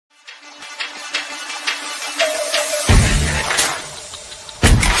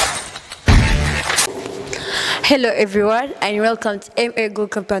Hello everyone and welcome to MA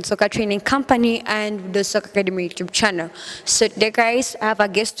GOALKEEPER Soccer Training Company and the Soccer Academy YouTube channel. So today guys, I have a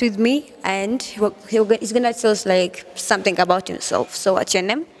guest with me and he's gonna tell us like something about himself. So what's your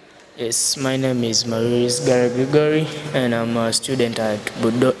name? Yes, my name is Mabirizi and I'm a student at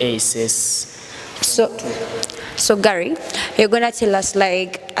Budo ASS. So Gary, you're gonna tell us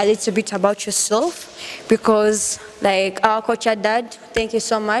like a little bit about yourself because like our coach dad, thank you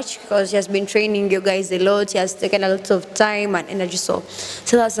so much because he has been training you guys a lot. He has taken a lot of time and energy. So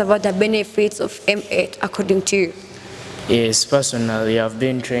tell us about the benefits of M8 according to you. Yes, personally I've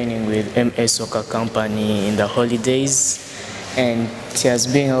been training with MA Soccer Company in the holidays and it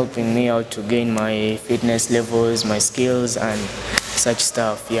has been helping me out to gain my fitness levels, my skills and such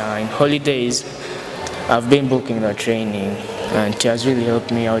stuff. Yeah, in holidays I've been booking the training and it has really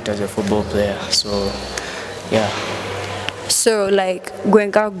helped me out as a football player. So yeah. So like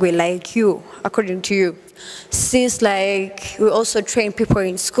going out with like you, according to you, since like we also train people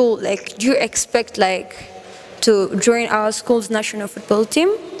in school, like do you expect like to join our school's national football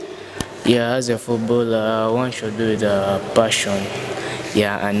team? Yeah, as a footballer, one should do it with a passion.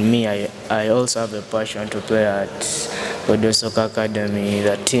 Yeah, and me, I also have a passion to play at Budo Soccer Academy,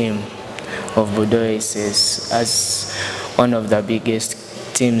 the team of Budo ASS, as one of the biggest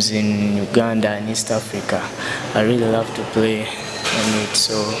teams in Uganda and East Africa. I really love to play on it,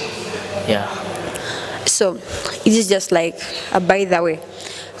 so yeah. So it is just like a by the way,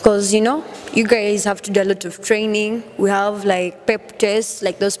 because you know you guys have to do a lot of training. We have like pep tests,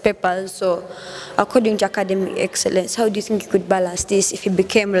 like those papers. So according to academic excellence, how do you think you could balance this if you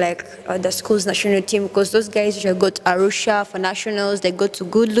became like the school's national team? Because those guys usually go to Arusha for nationals, they go to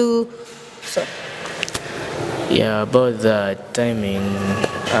Gulu. So yeah, about the timing,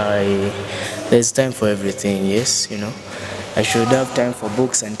 there's time for everything, yes, you know. I should have time for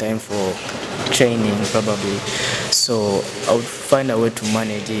books and time for training probably. So I would find a way to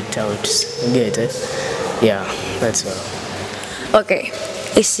manage it out. Get it? Yeah, that's all. okay,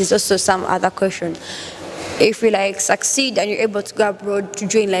 this is also some other question. If you like succeed and you're able to go abroad to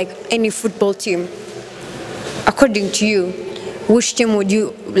join like any football team, according to you, which team would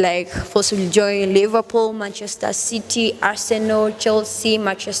you like possibly join? Liverpool, Manchester City, Arsenal, Chelsea,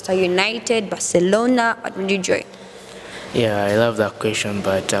 Manchester United, Barcelona? What would you join? Yeah, I love that question,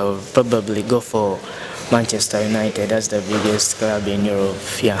 but I would probably go for Manchester United. That's the biggest club in Europe.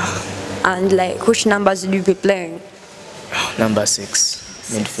 Yeah. And like which numbers would you be playing? Number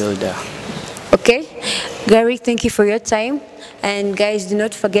 6, midfielder. Okay, Gary, thank you for your time. And guys, do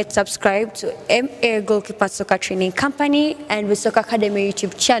not forget to subscribe to MA GOALKEEPER Soccer Training Company and the Soccer Academy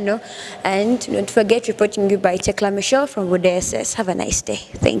YouTube channel. And do not forget, reporting you by Tekla from Budo ASS. Have a nice day.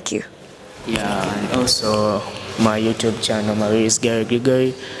 Thank you. Yeah, and also my YouTube channel, Mabirizi.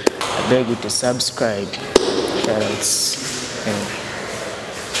 I beg you to subscribe. Shoutouts.